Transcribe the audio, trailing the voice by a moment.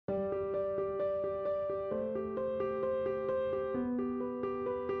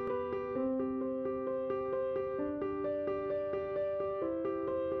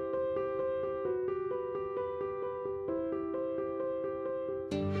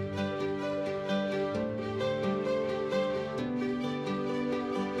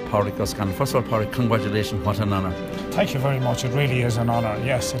Pádraig O'Scanlan. First of all, Pádraig, congratulations, what an honour. Thank you very much, it really is an honour,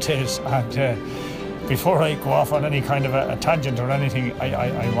 yes it is. And before I go off on any kind of a tangent or anything,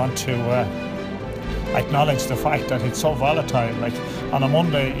 I want to acknowledge the fact that it's so volatile. Like on a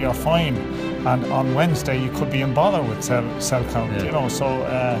Monday you're fine, and on Wednesday you could be in bother with cell count, you know, so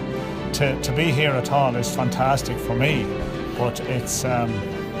to be here at all is fantastic for me, but it's an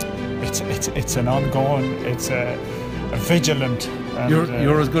ongoing, it's a vigilant. And,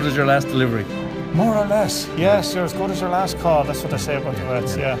 you're as good as your last delivery. More or less, yes. You're as good as your last call. That's what I say about the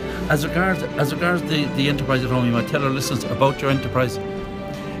vets. Yeah. As regards the enterprise at home, you might tell our listeners about your enterprise.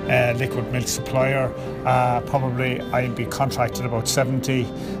 Liquid milk supplier. Probably I'd be contracted about 70,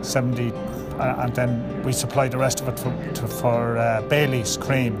 and then we supply the rest of it for Bailey's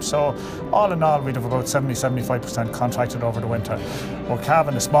cream. So all in all, we'd have about 70-75% contracted over the winter. We're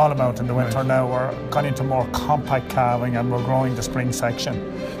calving a small amount in the winter now. We're gone into more compact calving, and we're growing the spring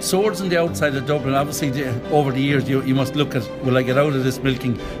section. Swords on the outside of Dublin, obviously over the years you must look at, will I get out of this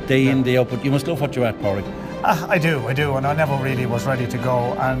milking day in, day out, but you must love what you're at, Pádraig. I do, and I never really was ready to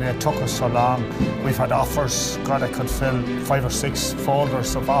go, and it took us so long. We've had offers, God, I could fill 5 or 6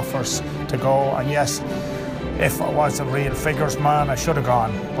 folders of offers to go, and yes, if I was a real figures man, I should have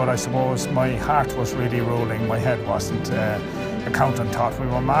gone, but I suppose my heart was really ruling, my head wasn't. Accountant thought we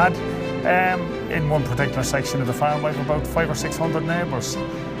were mad. In one particular section of the farm, I have about 500 or 600 neighbours.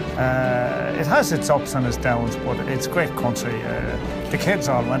 It has its ups and its downs, but it's great country. The kids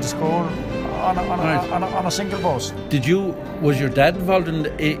all went to school on a single bus. Was your dad involved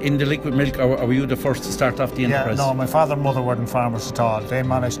in the liquid milk, or were you the first to start off the enterprise? Yeah, no, my father and mother weren't farmers at all. They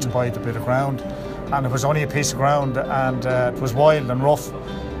managed to buy the bit of ground, and it was only a piece of ground, and it was wild and rough,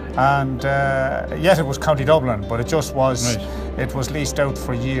 and yet it was County Dublin, but it just was. Right. It was leased out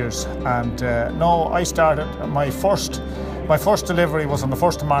for years, and no, I started my first delivery was on the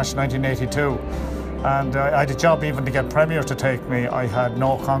 1st of March 1982. And I had a job even to get Premier to take me. I had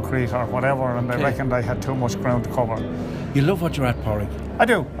no concrete or whatever, and I reckoned I had too much ground to cover. You love what you're at, Pádraig? I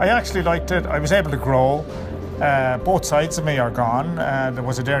do. I actually liked it. I was able to grow. Both sides of me are gone. There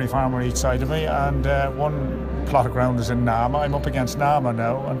was a dairy farmer each side of me, and one plot of ground is in Nama. I'm up against Nama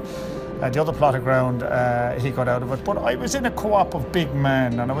now, and the other plot of ground, he got out of it. But I was in a co-op of big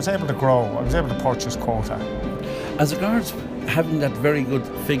men, and I was able to grow. I was able to purchase quota. As regards having that very good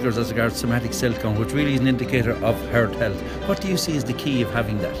figures as regards somatic cell count, which really is an indicator of herd health, what do you see as the key of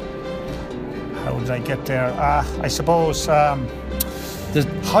having that? How did I get there? I suppose hygiene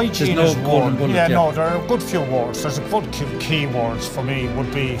there's is no one. Bullet, No, there are a good few words. There's a good key words for me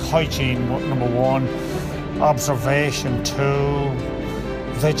would be hygiene, number 1, observation 2,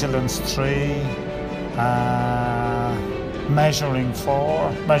 vigilance 3, measuring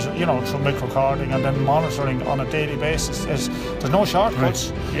 4, through milk recording, and then monitoring on a daily basis. There's no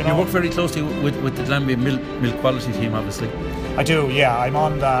shortcuts. Right. You work very closely with the Glanbia milk quality team, obviously. I do, yeah. I'm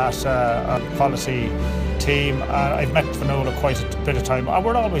on that quality team. I've met Fionnuala quite a bit of time.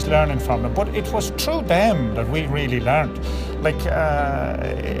 We're always learning from them, but it was through them that we really learned. Like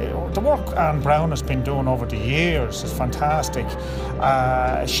the work Anne Brown has been doing over the years is fantastic.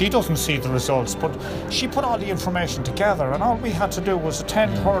 She doesn't see the results, but she put all the information together, and all we had to do was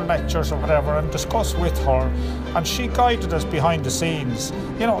attend her lectures or whatever and discuss with her, and she guided us behind the scenes.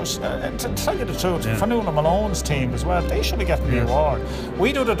 To tell you the truth, Fionnuala Malone's team as well, they should have gotten the award.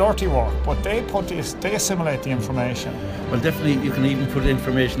 We do the dirty work, but they assimilate the information. Well, definitely you can even put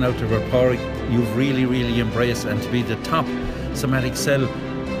information out there. Pádraig, you've really embraced, and to be the top somatic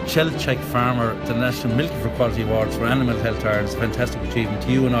CellCheck farmer, the National Milking for Quality Awards for Animal Health Ireland is a fantastic achievement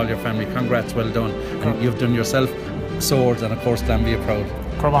to you and all your family. Congrats, well done. And you've done yourself, Swords, and of course Glanbia proud.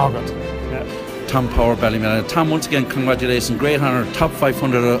 Tom Power, Ballymena. Tom, once again, congratulations. Great honour. Top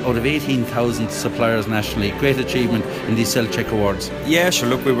 500 out of 18,000 suppliers nationally. Great achievement in these CellCheck Awards. Yeah, sure.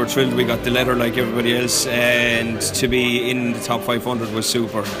 Look, we were thrilled. We got the letter like everybody else, and to be in the top 500 was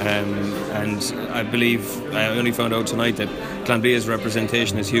super. And I believe I only found out tonight that Glanbia's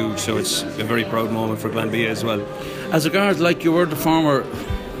representation is huge, so it's a very proud moment for Glanbia as well. As regards, like you were the former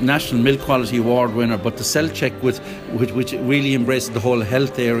National Milk Quality Award winner, but the CellCheck which really embraces the whole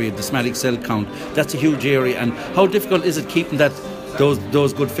health area, the somatic cell count, that's a huge area. And how difficult is it keeping those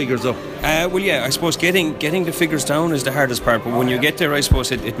good figures up? Well, yeah, I suppose getting the figures down is the hardest part, but when you get there, I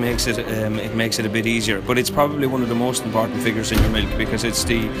suppose it makes it a bit easier. But it's probably one of the most important figures in your milk, because it's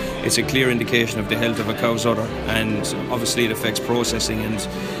a clear indication of the health of a cow's udder, and obviously it affects processing and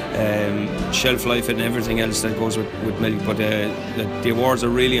shelf life and everything else that goes with milk. But the awards are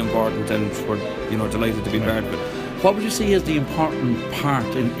really important, and we're delighted to be part of it. What would you say is the important part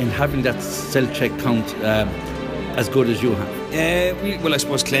in having that CellCheck count as good as you have? Well, I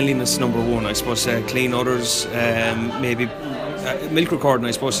suppose cleanliness number one. I suppose clean udders, maybe milk recording,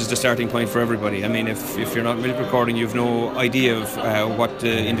 I suppose, is the starting point for everybody. I mean, if you're not milk recording, you've no idea of what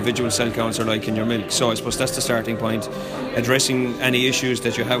the individual cell counts are like in your milk. So I suppose that's the starting point. Addressing any issues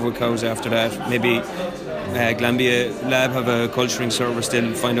that you have with cows after that. Maybe Glanbia lab have a culturing service.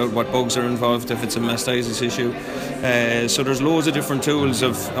 They'll find out what bugs are involved if it's a mastitis issue. So there's loads of different tools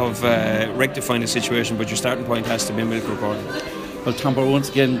of rectifying the situation, but your starting point has to be milk recording. Well, Tom, once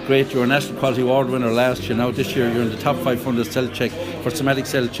again, great. You're a National Quality Award winner last year. Now this year you're in the top 500 CellCheck for somatic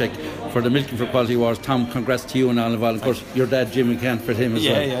CellCheck for the Milking for Quality Awards. Tom, congrats to you and all involved. Of course, your dad Jim, we can't for him as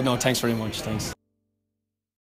well. Yeah, no, thanks very much. Thanks.